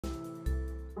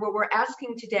What we're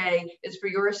asking today is for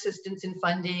your assistance in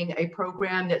funding a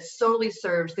program that solely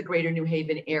serves the Greater New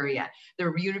Haven area, the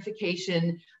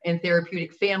Reunification and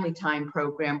Therapeutic Family Time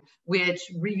Program, which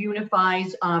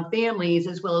reunifies families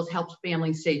as well as helps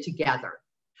families stay together.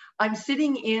 I'm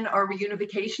sitting in our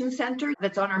reunification center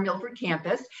that's on our Milford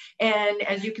campus. And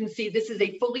as you can see, this is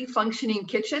a fully functioning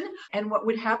kitchen. And what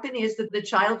would happen is that the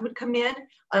child would come in,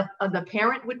 the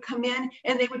parent would come in,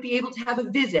 and they would be able to have a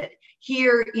visit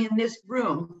here in this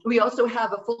room. We also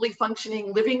have a fully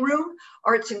functioning living room,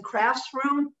 arts and crafts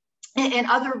room, and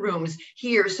other rooms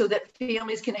here so that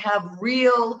families can have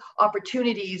real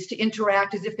opportunities to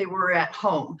interact as if they were at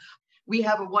home. We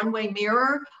have a one-way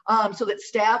mirror so that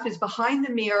staff is behind the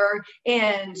mirror,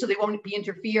 and so they won't be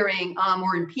interfering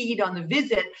or impede on the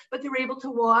visit, but they're able to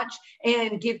watch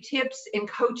and give tips and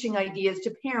coaching ideas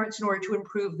to parents in order to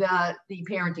improve the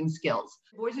parenting skills.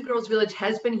 Boys and Girls Village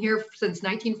has been here since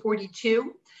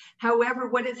 1942. However,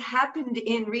 what has happened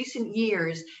in recent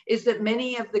years is that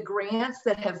many of the grants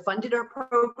that have funded our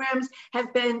programs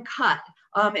have been cut.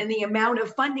 And the amount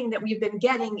of funding that we've been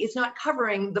getting is not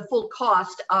covering the full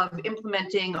cost of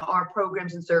implementing our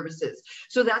programs and services.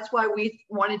 So that's why we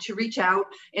wanted to reach out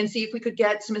and see if we could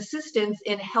get some assistance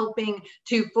in helping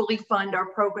to fully fund our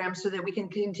programs so that we can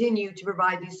continue to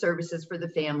provide these services for the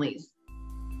families.